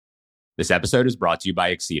This episode is brought to you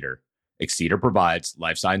by Exceeder. Exceeder provides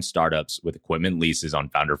life science startups with equipment leases on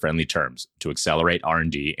founder-friendly terms to accelerate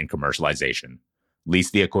R&D and commercialization.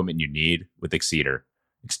 Lease the equipment you need with Exceeder.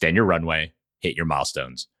 Extend your runway, hit your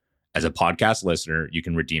milestones. As a podcast listener, you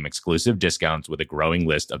can redeem exclusive discounts with a growing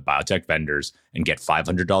list of biotech vendors and get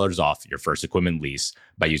 $500 off your first equipment lease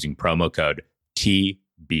by using promo code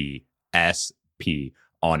TBSP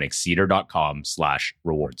on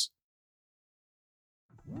exceeder.com/rewards.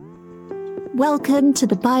 Welcome to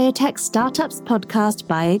the Biotech Startups Podcast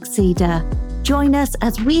by Exceeder. Join us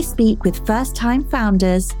as we speak with first-time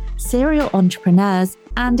founders, serial entrepreneurs,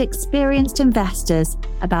 and experienced investors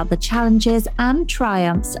about the challenges and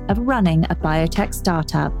triumphs of running a biotech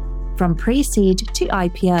startup, from pre-seed to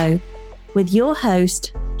IPO, with your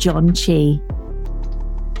host, John Chi.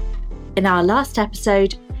 In our last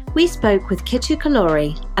episode, we spoke with Kittu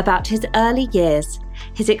Kolluri about his early years,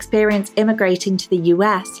 his experience immigrating to the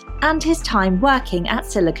US, and his time working at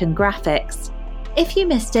Silicon Graphics. If you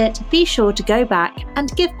missed it, be sure to go back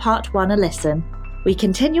and give part 1 a listen. We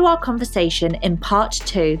continue our conversation in part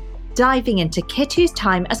 2, diving into Kittu's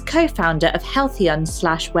time as co-founder of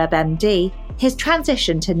Healthion/WebMD, his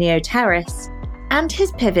transition to Neotribe, and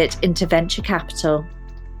his pivot into venture capital.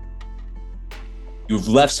 You've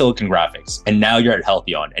left Silicon Graphics and now you're at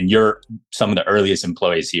Healthion and you're some of the earliest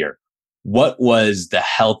employees here. What was the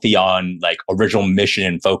Healthion original mission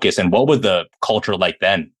and focus, and what was the culture like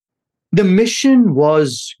then? The mission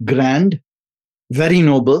was grand, very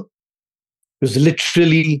noble. It was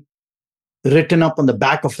literally written up on the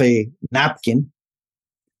back of a napkin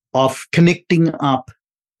of connecting up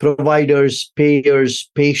providers, payers,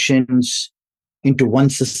 patients into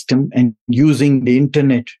one system and using the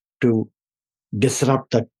internet to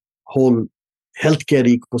disrupt that whole healthcare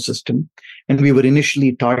ecosystem. And we were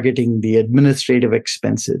initially targeting the administrative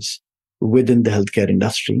expenses within the healthcare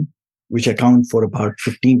industry, which account for about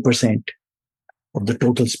 15% of the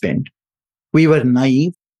total spend. We were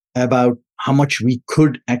naive about how much we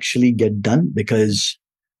could actually get done, because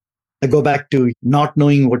I go back to not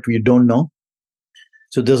knowing what we don't know.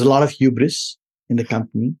 So there's a lot of hubris in the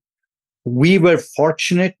company. We were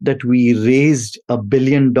fortunate that we raised $1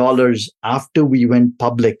 billion after we went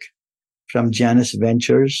public from Janus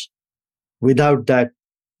Ventures. Without that,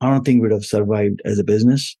 I don't think we'd have survived as a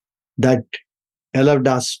business. That allowed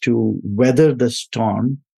us to weather the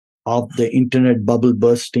storm of the internet bubble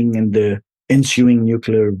bursting and the ensuing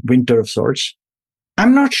nuclear winter of sorts.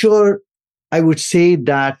 I'm not sure I would say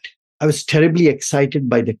that I was terribly excited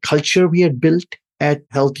by the culture we had built at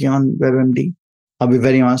Healthion WebMD. I'll be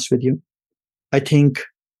very honest with you. I think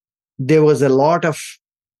there was a lot of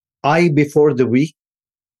I before the we.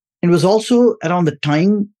 It was also around the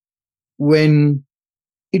time when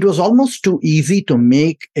it was almost too easy to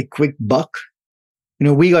make a quick buck.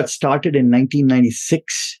 We got started in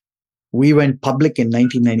 1996. We went public in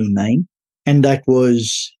 1999. And that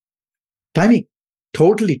was timing,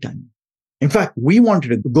 totally timing. In fact, we wanted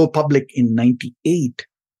to go public in 98,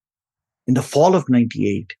 in the fall of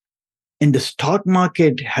 98. And the stock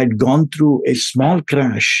market had gone through a small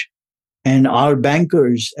crash. And our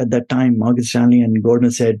bankers at that time, Morgan Stanley and Gordon,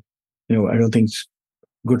 said, I don't think it's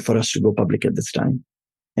good for us to go public at this time.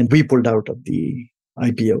 And we pulled out of the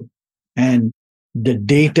IPO. And the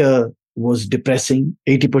data was depressing.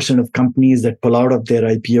 80% of companies that pull out of their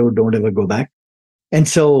IPO don't ever go back. And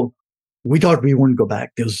so we thought we wouldn't go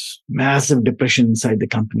back. There was massive depression inside the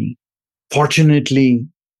company. Fortunately,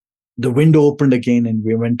 the window opened again and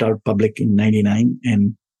we went out public in 99,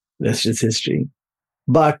 and the rest is history.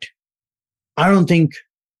 But I don't think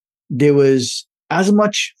there was as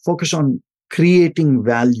much focus on creating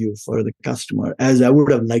value for the customer as I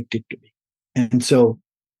would have liked it to be. And so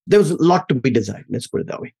there was a lot to be desired. Let's put it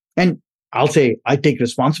that way. And I'll say I take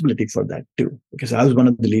responsibility for that too, because I was one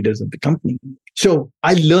of the leaders of the company. So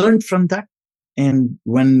I learned from that. And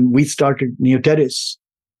when we started Neotribe,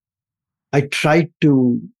 I tried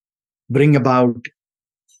to bring about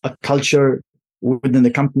a culture within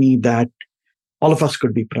the company that all of us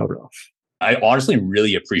could be proud of. I honestly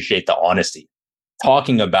really appreciate the honesty.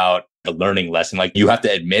 Talking about the learning lesson, you have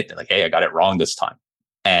to admit that, hey, I got it wrong this time.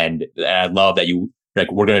 And I love that you,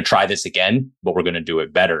 we're going to try this again, but we're going to do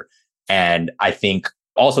it better. And I think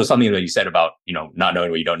also something that you said about, not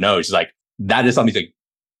knowing what you don't know, is that is something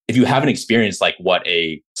if you haven't experienced what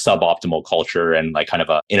a suboptimal culture and kind of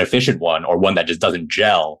a inefficient one, or one that just doesn't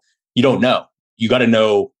gel, you don't know. You got to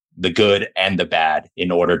know the good and the bad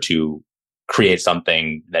in order to create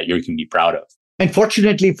something that you can be proud of. And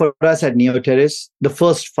fortunately for us at Neotribe, the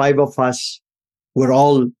first 5 of us were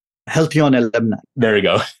all Healthion alumni. There we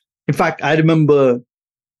go. In fact, I remember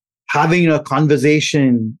having a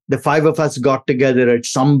conversation. The five of us got together at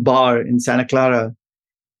some bar in Santa Clara,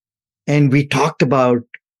 and we talked about,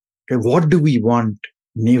 okay, what do we want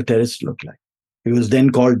Neotribe to look like? It was then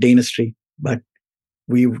called Dynastry, but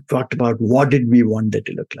we talked about what did we want it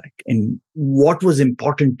to look like and what was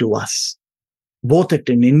important to us, both at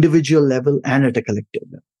an individual level and at a collective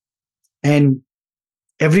level. And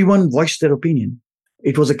everyone voiced their opinion.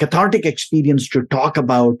 It was a cathartic experience to talk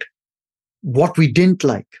about what we didn't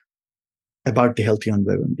like about the Healthy on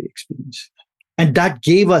WebMD experience. And that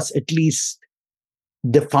gave us at least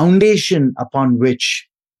the foundation upon which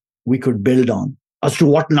we could build on as to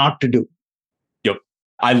what not to do. Yep.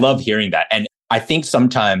 I love hearing that. And I think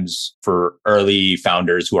sometimes for early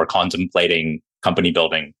founders who are contemplating company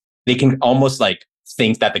building, they can almost like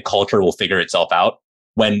think that the culture will figure itself out,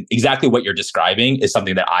 when exactly what you're describing is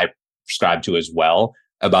something that I subscribe to as well.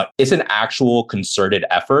 About it's an actual concerted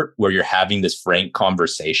effort where you're having this frank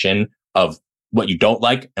conversation of what you don't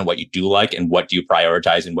like and what you do like and what do you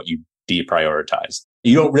prioritize and what you deprioritize.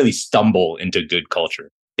 You don't really stumble into good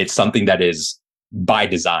culture. It's something that is by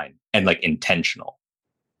design and like intentional.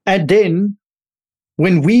 And then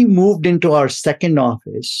when we moved into our second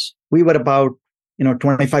office, we were about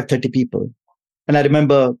 25, 30 people. And I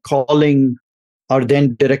remember calling our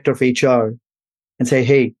then director of HR and say,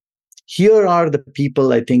 hey, here are the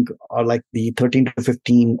people I think are like the 13 to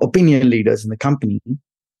 15 opinion leaders in the company.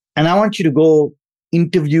 And I want you to go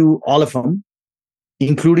interview all of them,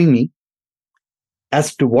 including me,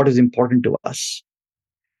 as to what is important to us.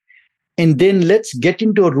 And then let's get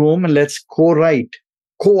into a room and let's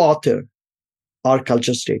co-author our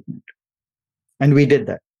culture statement. And we did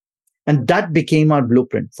that. And that became our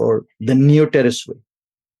blueprint for the Neotribe way.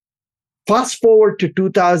 Fast forward to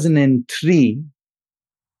 2003,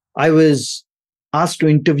 I was asked to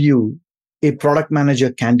interview a product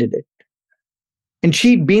manager candidate. And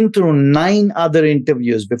she'd been through 9 other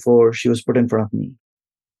interviews before she was put in front of me.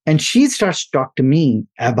 And she starts to talk to me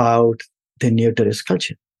about the Neotribe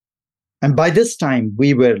culture. And by this time,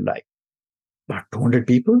 we were like about 200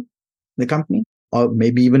 people in the company, or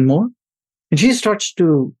maybe even more. And she starts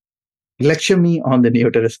to lecture me on the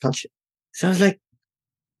Neotribe culture. So I was like,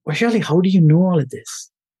 Vaishali, how do you know all of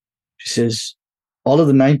this? She says, all of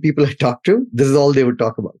the 9 people I talked to, this is all they would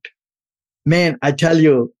talk about. Man, I tell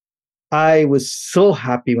you, I was so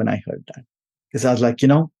happy when I heard that. Because I was like,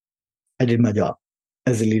 I did my job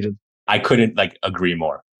as a leader. I couldn't agree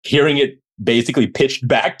more. Hearing it basically pitched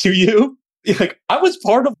back to you, I was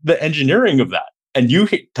part of the engineering of that. And you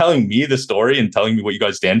telling me the story and telling me what you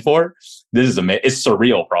guys stand for, this is amazing. It's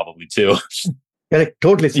surreal probably too. Yeah,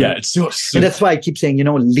 totally. Yeah, it's so and that's why I keep saying,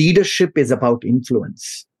 leadership is about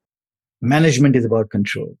influence. Management is about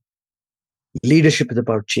control. Leadership is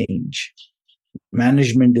about change.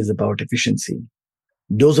 Management is about efficiency.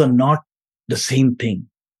 Those are not the same thing.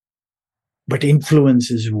 But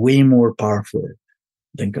influence is way more powerful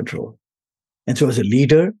than control. And so as a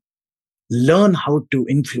leader, learn how to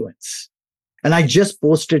influence. And I just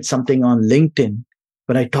posted something on LinkedIn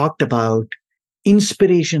where I talked about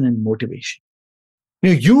inspiration and motivation.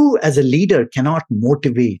 You as a leader cannot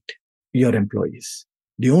motivate your employees.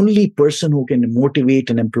 The only person who can motivate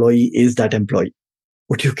an employee is that employee.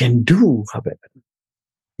 What you can do, however,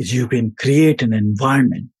 is you can create an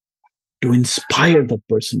environment to inspire that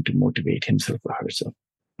person to motivate himself or herself.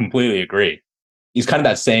 Completely agree. It's kind of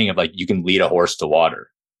that saying of you can lead a horse to water,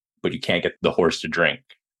 but you can't get the horse to drink.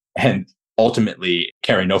 And ultimately,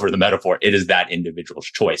 carrying over the metaphor, it is that individual's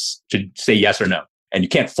choice to say yes or no. And you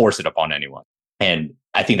can't force it upon anyone. And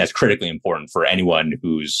I think that's critically important for anyone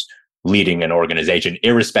who's leading an organization,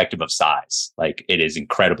 irrespective of size. It is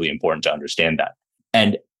incredibly important to understand that.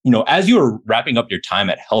 And, as you were wrapping up your time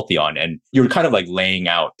at Healtheon and you're kind of laying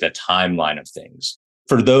out the timeline of things,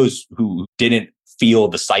 for those who didn't feel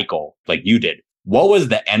the cycle like you did, what was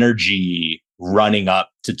the energy running up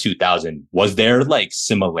to 2000? Was there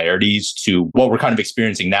similarities to what we're kind of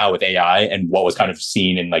experiencing now with AI and what was kind of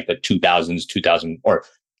seen in the 2000s, 2000 or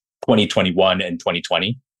 2021 and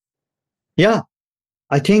 2020? Yeah,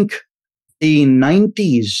 I think the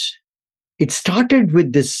 90s, it started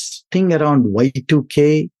with this thing around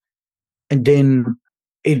Y2K, and then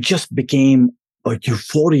it just became a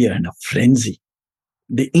euphoria and a frenzy.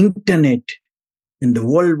 The internet and the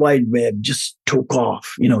World Wide Web just took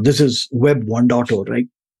off. This is Web 1.0, right?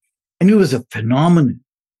 And it was a phenomenon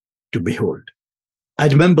to behold. I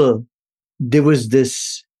remember there was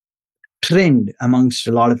this trend amongst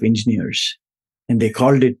a lot of engineers, and they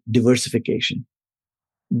called it diversification.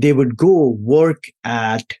 They would go work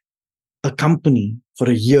at a company for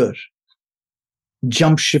a year,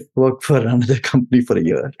 jump ship work for another company for a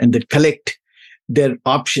year, and they'd collect their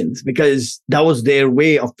options because that was their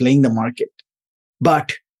way of playing the market.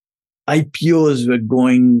 But IPOs were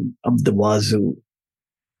going up the wazoo.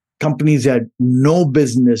 Companies had no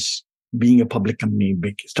business being a public company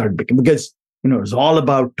started becoming because it was all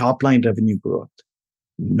about top line revenue growth.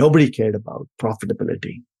 Nobody cared about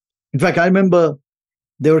profitability. In fact, I remember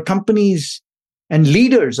there were companies and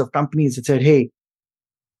leaders of companies that said, hey,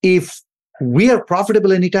 if we are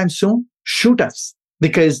profitable anytime soon, shoot us,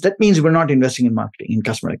 because that means we're not investing in marketing, in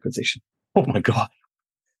customer acquisition. Oh my God.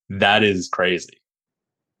 That is crazy.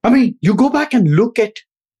 I mean, you go back and look at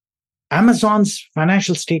Amazon's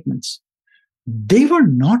financial statements. They were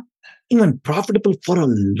not even profitable for a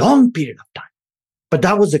long period of time. But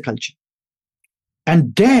that was the culture.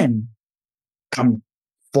 And then come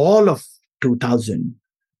fall of 2000,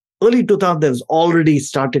 early 2000, there was already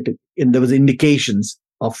there was indications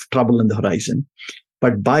of trouble in the horizon.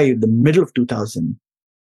 But by the middle of 2000,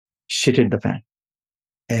 shit hit the fan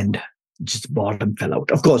and just bottom fell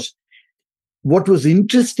out. Of course, what was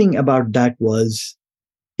interesting about that was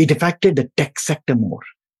it affected the tech sector more.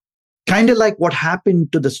 Kind of like what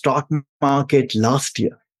happened to the stock market last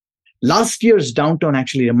year. Last year's downturn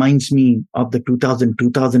actually reminds me of the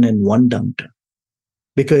 2001 downturn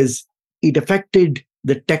because it affected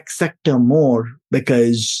the tech sector more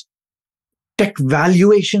because tech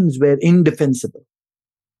valuations were indefensible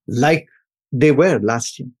like they were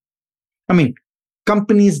last year. I mean,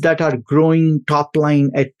 companies that are growing top line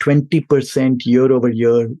at 20% year over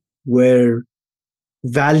year were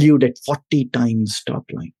valued at 40 times top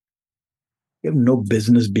line. You have no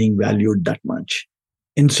business being valued that much.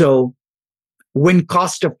 And so when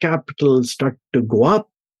cost of capital start to go up,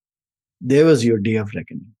 there was your day of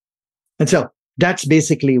reckoning. And so that's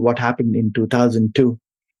basically what happened in 2002,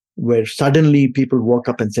 where suddenly people woke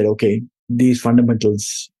up and said, okay, these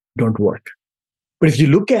fundamentals don't work. But if you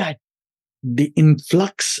look at the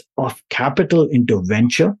influx of capital into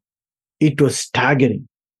venture, it was staggering.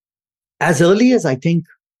 As early as, I think,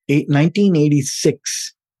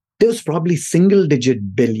 1986, there was probably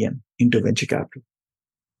single-digit billion into venture capital.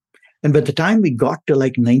 And by the time we got to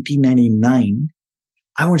like 1999,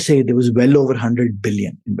 I would say there was well over 100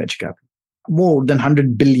 billion in venture capital. More than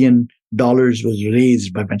 $100 billion was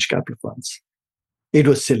raised by venture capital funds. It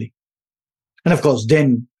was silly. And of course,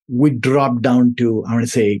 then we dropped down to, I want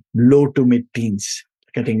to say, low to mid-teens.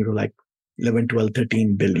 I think it was like 11, 12,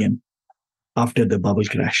 13 billion after the bubble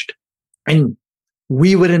crashed. And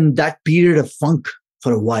we were in that period of funk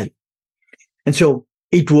for a while. And so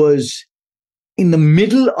it was in the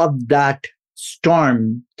middle of that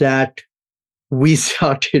storm that we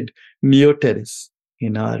started Neotribe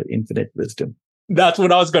in our infinite wisdom. That's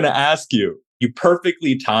what I was going to ask you. You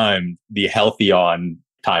perfectly timed the Healthion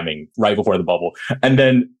timing right before the bubble. And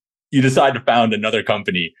then you decide to found another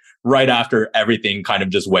company right after everything kind of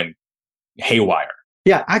just went haywire.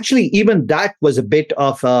 Yeah, actually, even that was a bit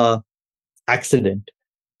of a accident.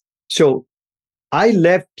 So I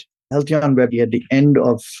left Healthion Web at the end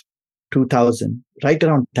of 2000, right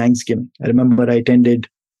around Thanksgiving. I remember I attended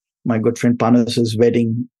my good friend Panas's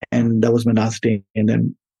wedding, and that was my last day. And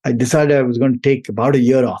then I decided I was going to take about a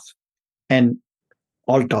year off, and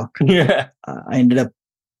all talk. Yeah. I ended up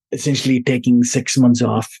essentially taking 6 months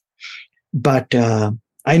off. But I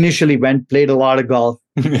initially played a lot of golf.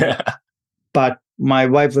 Yeah. But my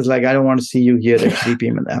wife was like, I don't want to see you here at 3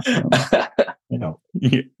 p.m. in the afternoon.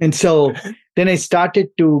 Yeah. And so then I started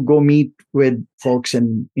to go meet with folks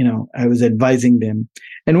and, I was advising them.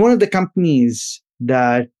 And one of the companies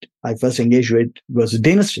that I first engaged with was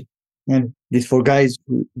Dynasty. And these 4 guys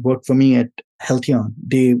who worked for me at Healthion,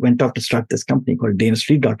 they went off to start this company called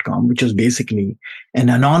Dynasty.com, which was basically an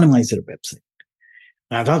anonymizer website.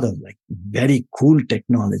 And I thought that was like very cool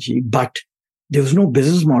technology, but there was no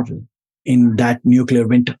business model in that nuclear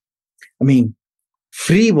winter. I mean,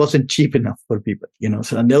 free wasn't cheap enough for people,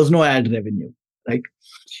 so and there was no ad revenue, right?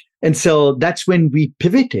 And so that's when we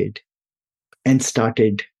pivoted and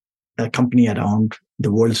started a company around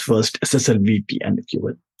the world's first SSL VPN, if you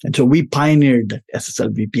will. And so we pioneered the SSL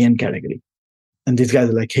VPN category. And these guys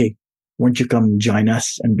are like, hey, won't you come join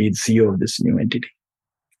us and be the CEO of this new entity?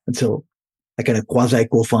 And so I kind of quasi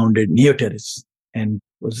co-founded Neotribe and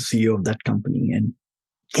was the CEO of that company. And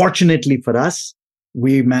fortunately for us,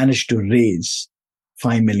 we managed to raise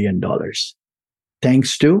 $5 million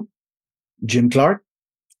thanks to Jim Clark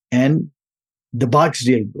and the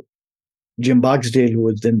Barksdale Group. Jim Barksdale, who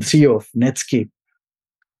was then the CEO of Netscape,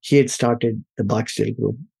 he had started the Barksdale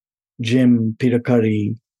Group. Jim, Peter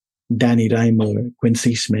Curry, Danny Reimer,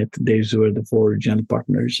 Quincy Smith, these were the 4 general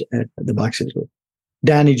partners at the Barksdale Group.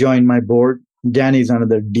 Danny joined my board. Danny is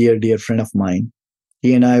another dear, dear friend of mine.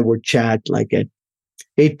 He and I would chat like at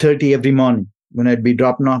 8:30 every morning when I'd be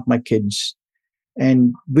dropping off my kids.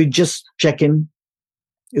 And we'd just check in.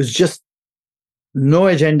 It was just no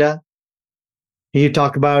agenda. He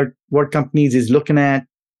talk about what companies he's looking at.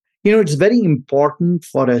 It's very important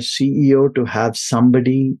for a CEO to have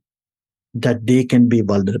somebody that they can be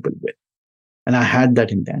vulnerable with. And I had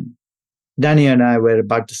that in Danny. Danny and I were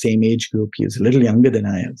about the same age group. He was a little younger than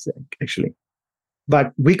I was, actually.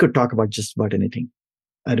 But we could talk about just about anything.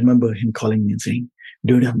 I remember him calling me and saying,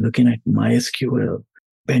 dude, I'm looking at MySQL,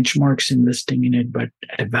 benchmarks investing in it, but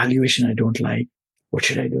at a valuation I don't like. What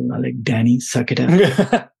should I do? I'm like, Danny, suck it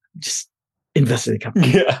up. Just invest in the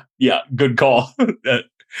company. Yeah. Good call.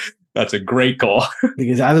 That's a great call.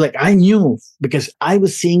 Because I was like, I knew because I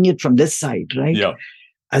was seeing it from this side, right? Yeah.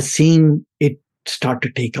 I was seeing it start to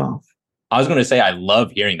take off. I was going to say, I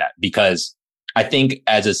love hearing that because I think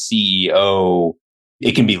as a CEO,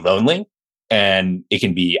 it can be lonely and it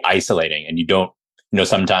can be isolating and you don't,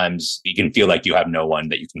 sometimes you can feel like you have no one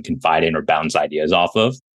that you can confide in or bounce ideas off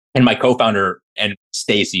of. And my co-founder and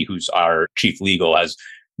Stacy, who's our chief legal,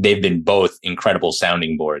 they've been both incredible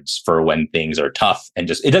sounding boards for when things are tough. And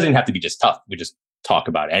it doesn't have to be just tough. We just talk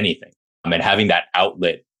about anything. And having that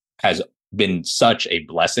outlet has been such a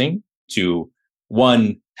blessing to,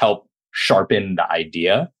 one, help sharpen the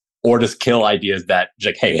idea or just kill ideas that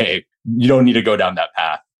like, hey, you don't need to go down that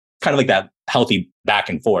path. Kind of like that healthy back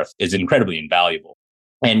and forth is incredibly invaluable.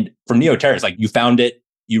 And for Neotribe, like you found it,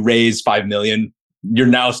 you raised 5 million, you're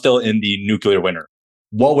now still in the nuclear winter.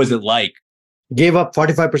 What was it like? Gave up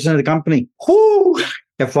 45% of the company. Whoo!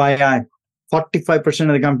 FYI, 45%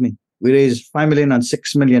 of the company. We raised 5 million on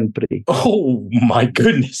 6 million pre. Oh my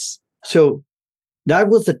goodness. So that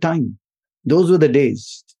was the time. Those were the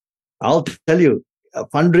days. I'll tell you,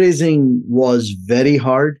 fundraising was very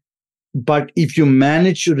hard. But if you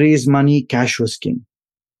manage to raise money, cash was king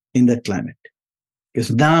in that climate.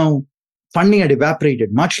 Because now funding had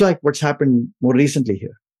evaporated, much like what's happened more recently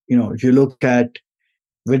here. If you look at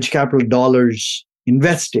venture capital dollars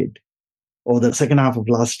invested over the second half of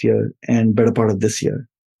last year and better part of this year,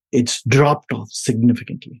 it's dropped off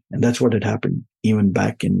significantly. And that's what had happened even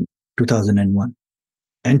back in 2001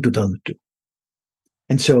 and 2002.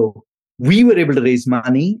 And so we were able to raise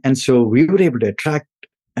money. And so we were able to attract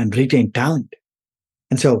and retain talent.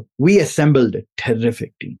 And so we assembled a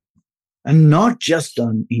terrific team. And not just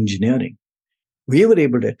on engineering. We were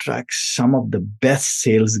able to attract some of the best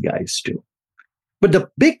sales guys too. But the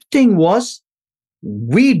big thing was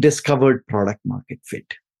we discovered product market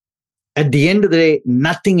fit. At the end of the day,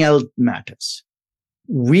 nothing else matters.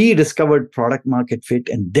 We discovered product market fit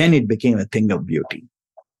and then it became a thing of beauty.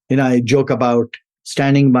 I joke about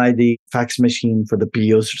standing by the fax machine for the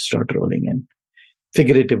POs to start rolling in.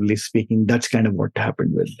 Figuratively speaking, that's kind of what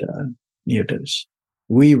happened with Neotribe.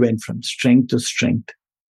 We went from strength to strength.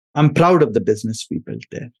 I'm proud of the business we built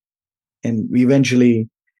there. And we eventually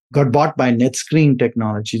got bought by NetScreen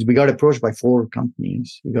Technologies. We got approached by 4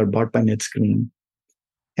 companies. We got bought by NetScreen.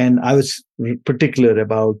 And I was particular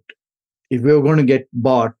about if we were going to get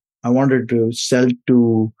bought, I wanted to sell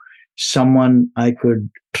to someone I could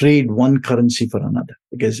trade one currency for another.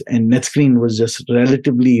 And NetScreen was just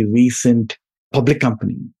relatively recent public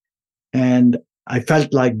company. And I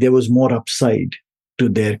felt like there was more upside to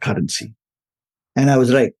their currency. And I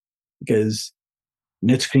was right, because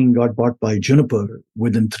NetScreen got bought by Juniper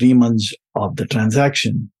within 3 months of the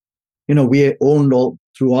transaction. We owned all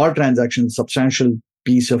through our transaction, substantial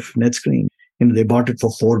piece of NetScreen. They bought it for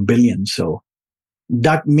 $4 billion. So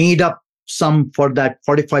that made up some for that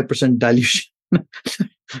 45% dilution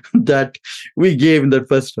that we gave in the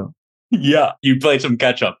first round. Yeah, you played some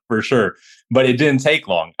catch up for sure, but it didn't take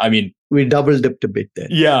long. I mean, we double dipped a bit there.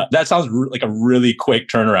 Yeah, that sounds like a really quick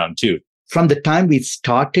turnaround too. From the time we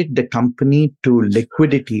started the company to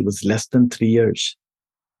liquidity was less than 3 years.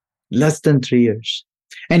 Less than 3 years.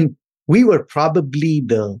 And we were probably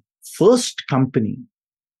the first company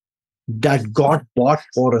that got bought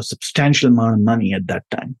for a substantial amount of money at that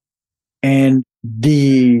time. And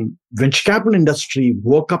the venture capital industry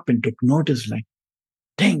woke up and took notice like,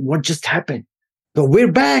 dang, what just happened? So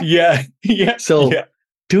we're back. Yeah.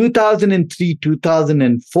 2003,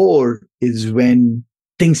 2004 is when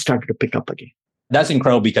things started to pick up again. That's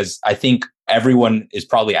incredible because I think everyone is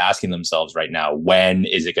probably asking themselves right now, when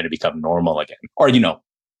is it going to become normal again? Or,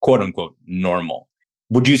 quote unquote, normal.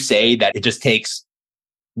 Would you say that it just takes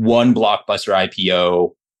one blockbuster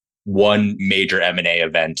IPO, one major M&A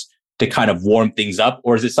event to kind of warm things up?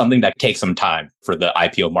 Or is it something that takes some time for the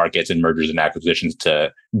IPO markets and mergers and acquisitions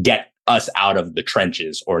to get us out of the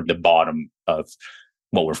trenches or the bottom of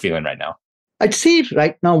what we're feeling right now? I'd say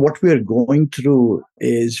right now what we're going through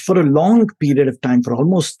is for a long period of time, for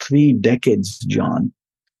almost 3 decades, John,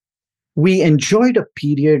 we enjoyed a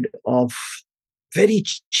period of very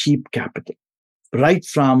cheap capital. Right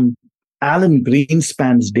from Alan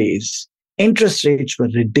Greenspan's days, interest rates were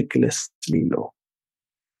ridiculously low.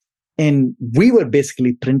 And we were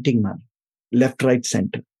basically printing money, left, right,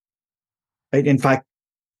 center. Right? In fact,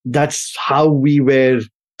 that's how we were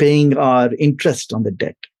paying our interest on the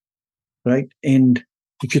debt. Right? And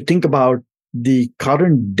if you think about the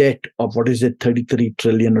current debt of 33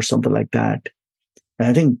 trillion or something like that,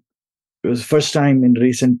 I think it was the first time in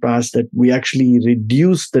recent past that we actually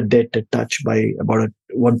reduced the debt a touch by about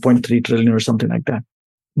 1.3 trillion or something like that.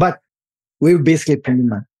 But we were basically printing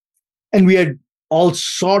money. And we had all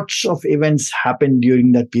sorts of events happen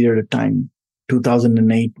during that period of time.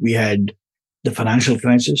 2008, we had the financial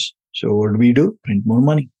crisis. So what did we do? Print more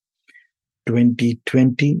money.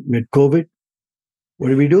 2020, we had COVID. What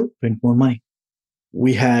did we do? Print more money.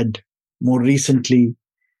 We had more recently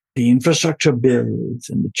the infrastructure bills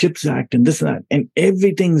and the CHIPS Act and this and that. And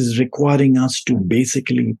everything's requiring us to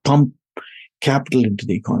basically pump capital into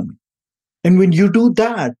the economy. And when you do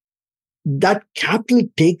that, that capital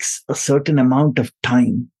takes a certain amount of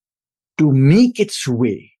time to make its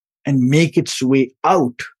way and make its way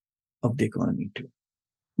out of the economy too.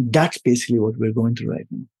 That's basically what we're going through right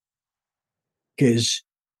now. Because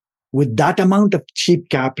with that amount of cheap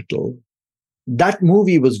capital, that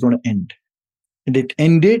movie was going to end. And it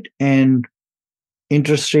ended and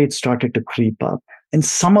interest rates started to creep up. And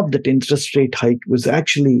some of that interest rate hike was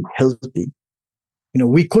actually healthy.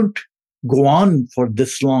 We couldn't go on for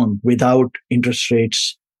this long without interest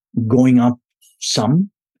rates going up some,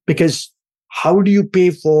 because how do you pay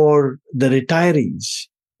for the retirees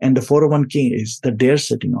and the 401ks that they're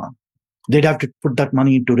sitting on? They'd have to put that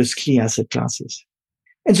money into risky asset classes.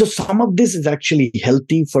 And so some of this is actually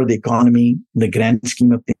healthy for the economy, the grand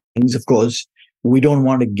scheme of things. Of course, we don't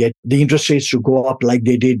want to get the interest rates to go up like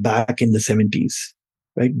they did back in the 70s,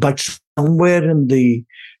 right? But somewhere in the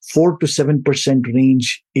 4 to 7%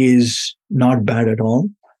 range is not bad at all.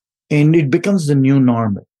 And it becomes the new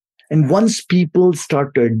normal. And once people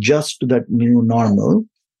start to adjust to that new normal,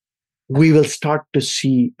 we will start to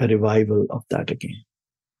see a revival of that again.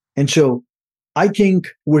 And so I think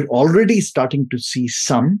we're already starting to see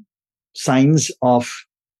some signs of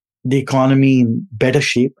the economy in better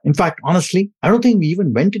shape. In fact, honestly, I don't think we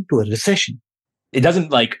even went into a recession. It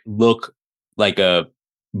doesn't look like a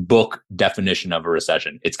book definition of a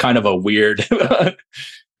recession. It's kind of a weird.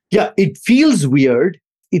 Yeah, it feels weird.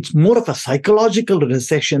 It's more of a psychological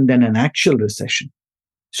recession than an actual recession.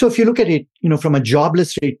 So if you look at it, from a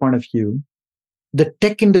jobless rate point of view, the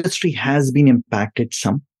tech industry has been impacted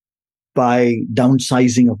some by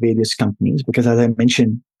downsizing of various companies, because as I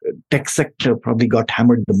mentioned, tech sector probably got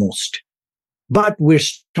hammered the most. But we're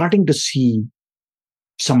starting to see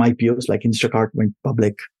some IPOs, like Instacart went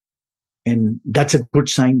public. And that's a good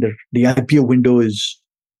sign that the IPO window is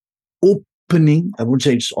opening. I wouldn't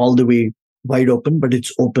say it's all the way wide open, but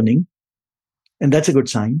it's opening. And that's a good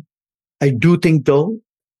sign. I do think, though,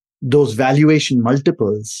 those valuation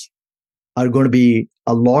multiples are going to be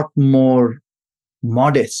a lot more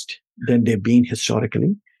modest than they've been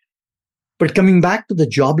historically. But coming back to the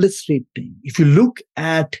jobless rate thing, if you look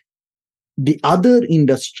at the other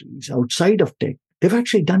industries outside of tech, they've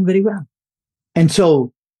actually done very well. And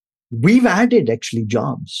so we've added actually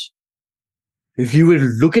jobs. If you will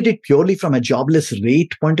look at it purely from a jobless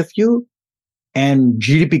rate point of view and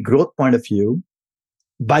GDP growth point of view,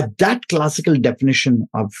 by that classical definition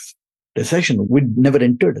of recession, we'd never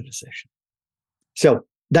entered a recession. So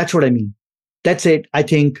that's what I mean. That's it. I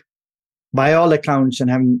think by all accounts, and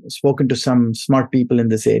having spoken to some smart people in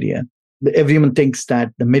this area, everyone thinks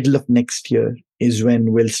that the middle of next year is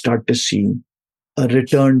when we'll start to see a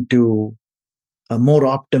return to a more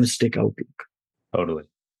optimistic outlook. Totally.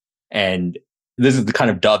 And this is the kind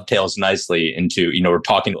of dovetails nicely into, we're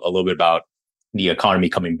talking a little bit about the economy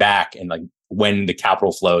coming back and when the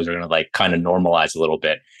capital flows are going to kind of normalize a little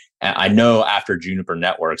bit. And I know after Juniper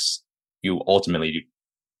Networks, you ultimately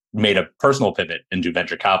made a personal pivot into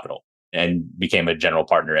venture capital and became a general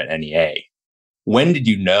partner at NEA. When did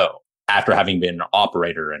you know, after having been an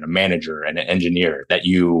operator and a manager and an engineer, that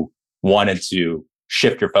you wanted to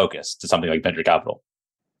shift your focus to something like venture capital?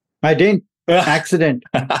 I didn't. Accident.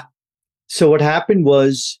 So what happened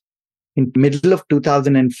was, in the middle of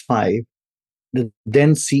 2005, the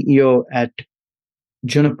then CEO at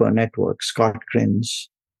Juniper Networks, Scott Krins,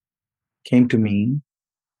 came to me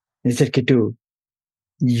and he said, "Kittu,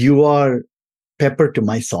 you are pepper to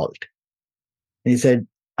my salt." And he said,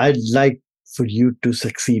 "I'd like for you to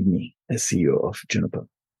succeed me as CEO of Juniper?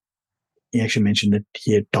 He actually mentioned that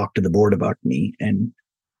he had talked to the board about me and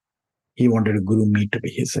he wanted to groom me to be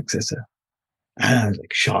his successor. And I was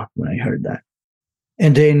like shocked when I heard that.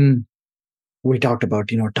 And then we talked about,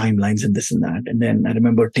 timelines and this and that. And then I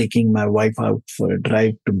remember taking my wife out for a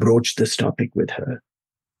drive to broach this topic with her.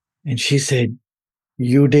 And she said,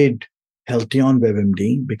 you did Healthy on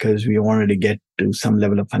WebMD because we wanted to get to some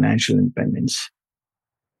level of financial independence.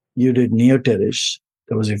 You did Neotribe.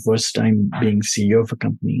 That was your first time being CEO of a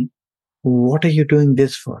company. What are you doing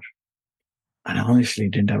this for? And I honestly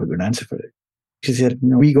didn't have a good answer for it. She said,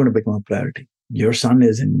 we're going to become a priority. Your son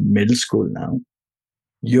is in middle school now.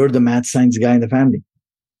 You're the math science guy in the family.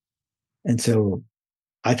 And so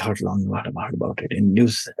I thought long and hard about it. And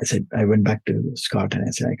I went back to Scott and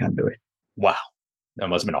I said, I can't do it. Wow. That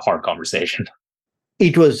must have been a hard conversation.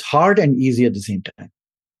 It was hard and easy at the same time.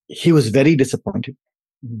 He was very disappointed.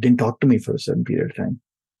 Didn't talk to me for a certain period of time.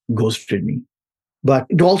 Ghosted me. But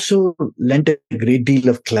it also lent a great deal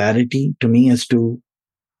of clarity to me as to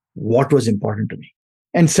what was important to me.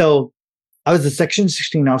 And so I was the Section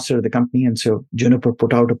 16 officer of the company. And so Juniper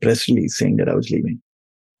put out a press release saying that I was leaving.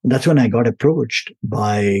 And that's when I got approached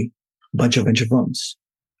by a bunch of venture firms.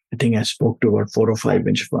 I think I spoke to about 4 or 5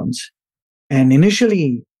 venture firms. And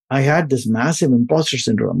initially, I had this massive imposter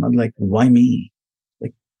syndrome. I'm like, why me?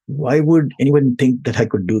 Like, why would anyone think that I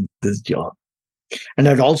could do this job? And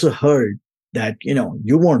I'd also heard that,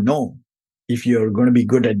 you won't know if you're going to be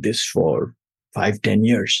good at this for 5-10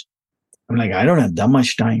 years. I'm like, I don't have that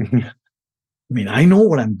much time. I know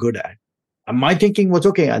what I'm good at. And my thinking was,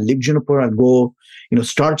 okay, I'll leave Juniper, I'll go,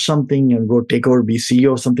 start something and go take over, be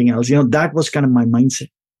CEO of something else. That was kind of my mindset.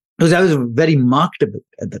 Because I was very marketable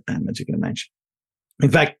at that time, as you can imagine.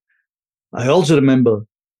 In fact, I also remember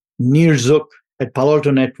Nir Zook at Palo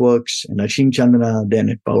Alto Networks and Ashim Chandra then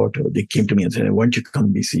at Palo Alto. They came to me and said, why don't you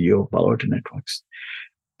come be CEO of Palo Alto Networks?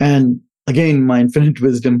 And again, my infinite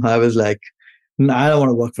wisdom, I was like, no, I don't want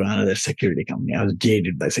to work for another security company. I was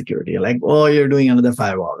jaded by security. Like, oh, you're doing another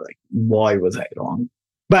firewall. Like, boy, was I wrong.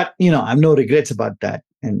 But, I have no regrets about that.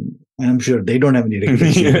 And I'm sure they don't have any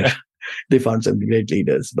regrets either. They found some great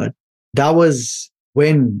leaders. But that was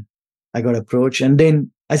when I got approached. And then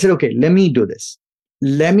I said, okay, let me do this.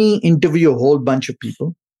 Let me interview a whole bunch of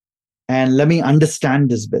people and let me understand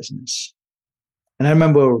this business. And I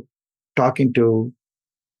remember talking to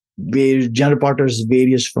general partners,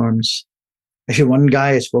 various firms. Actually, one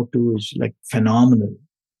guy I spoke to was like phenomenal.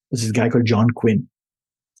 This is a guy called John Quinn.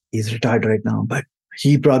 He's retired right now, but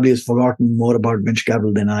he probably has forgotten more about venture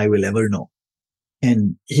capital than I will ever know.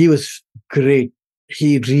 And he was great.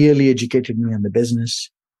 He really educated me on the business.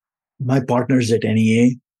 My partners at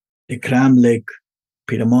NEA, Dick Kramlich,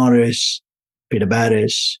 Peter Morris, Peter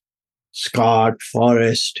Barris, Scott,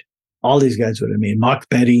 Forrest, all these guys were amazing. Mark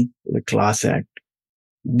Perry, the Class Act.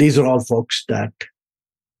 These are all folks that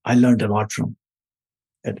I learned a lot from.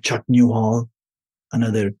 At Chuck Newhall,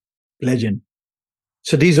 another legend.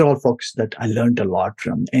 So these are all folks that I learned a lot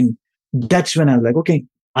from. And that's when I was like, okay,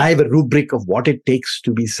 I have a rubric of what it takes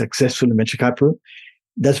to be successful in venture capital.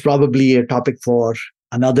 That's probably a topic for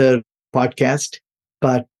another podcast,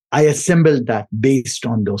 but I assembled that based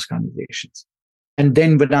on those conversations. And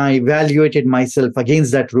then when I evaluated myself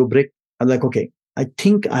against that rubric, I was like, okay, I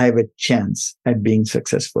think I have a chance at being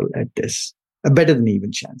successful at this, a better than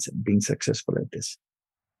even chance at being successful at this.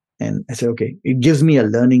 And I said, okay, it gives me a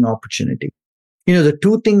learning opportunity. The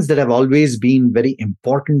 2 things that have always been very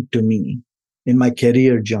important to me in my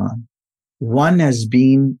career, John, one has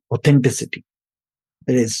been authenticity.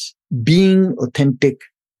 That is, being authentic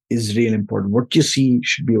is real important. What you see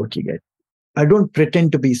should be what you get. I don't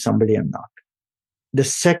pretend to be somebody I'm not. The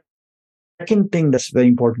second thing that's very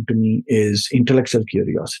important to me is intellectual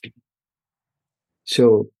curiosity.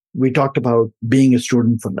 So we talked about being a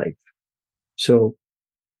student for life. So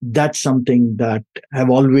that's something that I've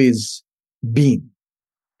always been.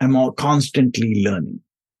 I'm all constantly learning.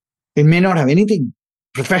 It may not have anything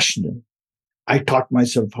professional. I taught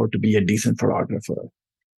myself how to be a decent photographer.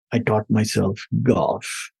 I taught myself golf,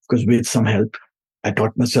 because with some help, I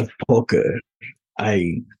taught myself poker.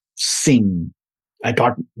 I sing. I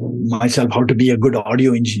taught myself how to be a good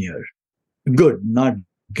audio engineer. Good, not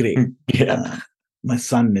great. My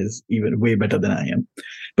son is even way better than I am.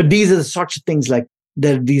 But these are the sorts of things like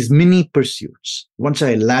there are these mini pursuits. Once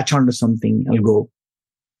I latch onto something, I'll go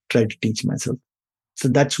try to teach myself. So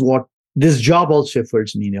that's what this job also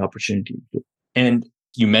affords me the opportunity to do. And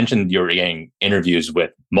you mentioned you were getting interviews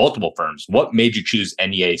with multiple firms. What made you choose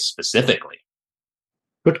NEA specifically?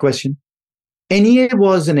 Good question. NEA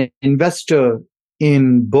was an investor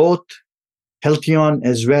in both Healthion,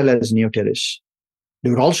 as well as Neotribe. They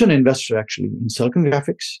were also an investor actually in Silicon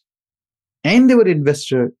Graphics, and they were an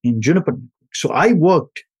investor in Juniper. So I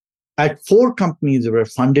worked at 4 companies that were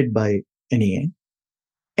funded by NEA.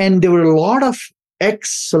 And there were a lot of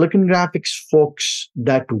ex-Silicon Graphics folks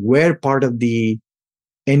that were part of the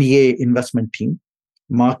NEA investment team.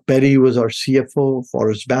 Mark Perry was our CFO.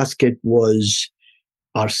 Forrest Baskett was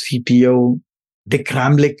our CTO. Dick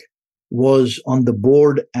Ramlick was on the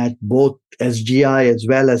board at both SGI as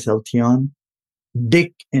well as Healthion.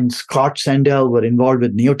 Dick and Scott Sandell were involved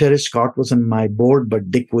with Neotribe. Scott was on my board,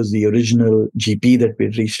 but Dick was the original GP that we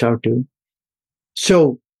reached out to.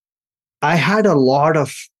 So I had a lot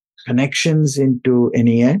of connections into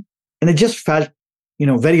NEA, and it just felt,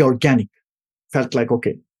 very organic. Felt like,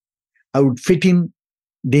 okay, I would fit in.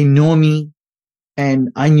 They know me and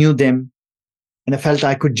I knew them, and I felt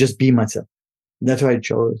I could just be myself. That's why I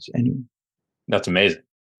chose NEA. That's amazing.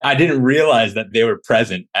 I didn't realize that they were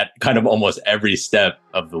present at kind of almost every step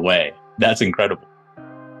of the way. That's incredible.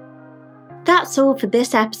 That's all for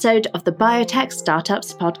this episode of the Biotech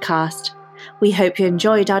Startups podcast. We hope you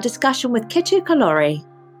enjoyed our discussion with Kittu Kolluri.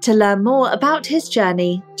 To learn more about his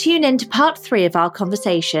journey, tune in to part 3 of our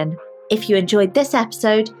conversation. If you enjoyed this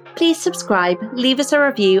episode, please subscribe, leave us a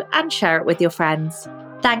review, and share it with your friends.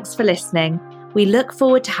 Thanks for listening. We look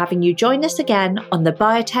forward to having you join us again on the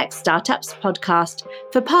Biotech Startups podcast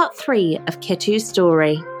for part 3 of Kittu's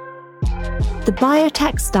story. The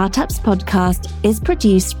Biotech Startups podcast is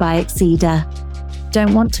produced by Exceeder.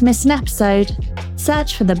 Don't want to miss an episode?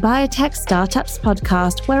 Search for the Biotech Startups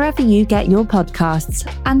podcast wherever you get your podcasts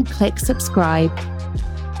and click subscribe.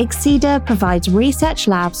 Exceeder provides research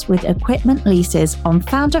labs with equipment leases on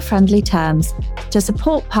founder-friendly terms to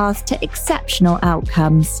support paths to exceptional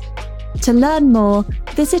outcomes. To learn more,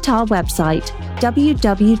 visit our website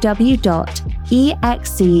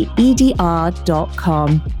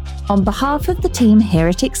www.exceedr.com. On behalf of the team here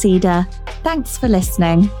at Exceeder, thanks for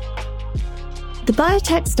listening. The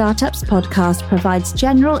Biotech Startups podcast provides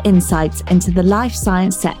general insights into the life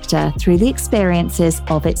science sector through the experiences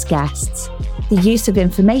of its guests. The use of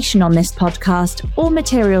information on this podcast or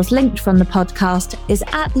materials linked from the podcast is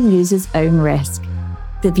at the user's own risk.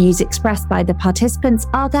 The views expressed by the participants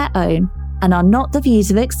are their own and are not the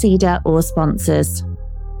views of Exceeder or sponsors.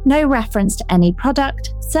 No reference to any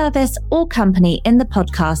product, service, or company in the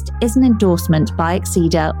podcast is an endorsement by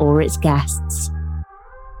Exceeder or its guests.